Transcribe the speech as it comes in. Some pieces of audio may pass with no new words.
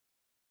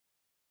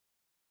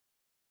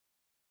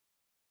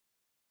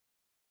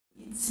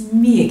It's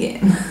me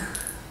again.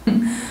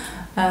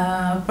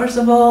 First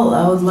of all,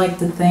 I would like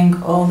to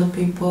thank all the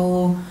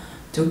people who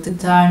took the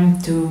time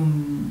to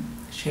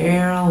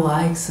share,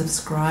 like,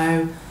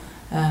 subscribe,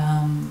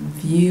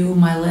 view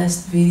my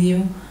last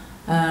video.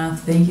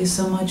 Thank you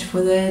so much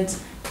for that.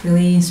 It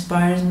really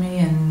inspires me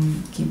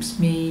and keeps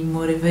me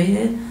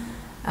motivated.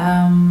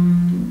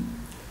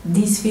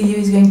 This video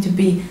is going to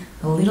be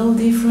a little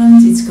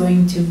different. It's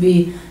going to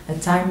be a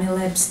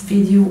time-elapsed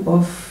video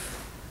of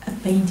a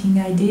painting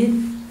I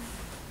did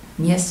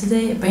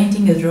yesterday, a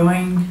painting, a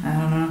drawing,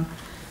 I don't know.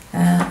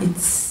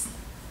 It's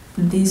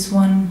this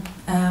one,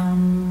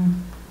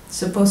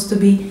 supposed to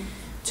be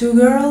two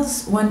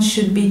girls. One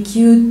should be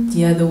cute,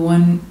 the other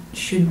one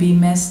should be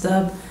messed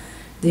up.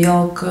 They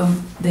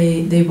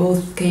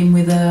both came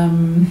with a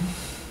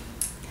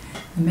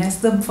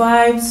messed up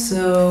vibe,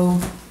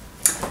 so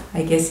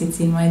I guess it's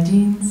in my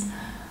genes.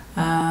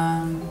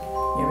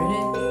 Here it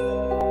is.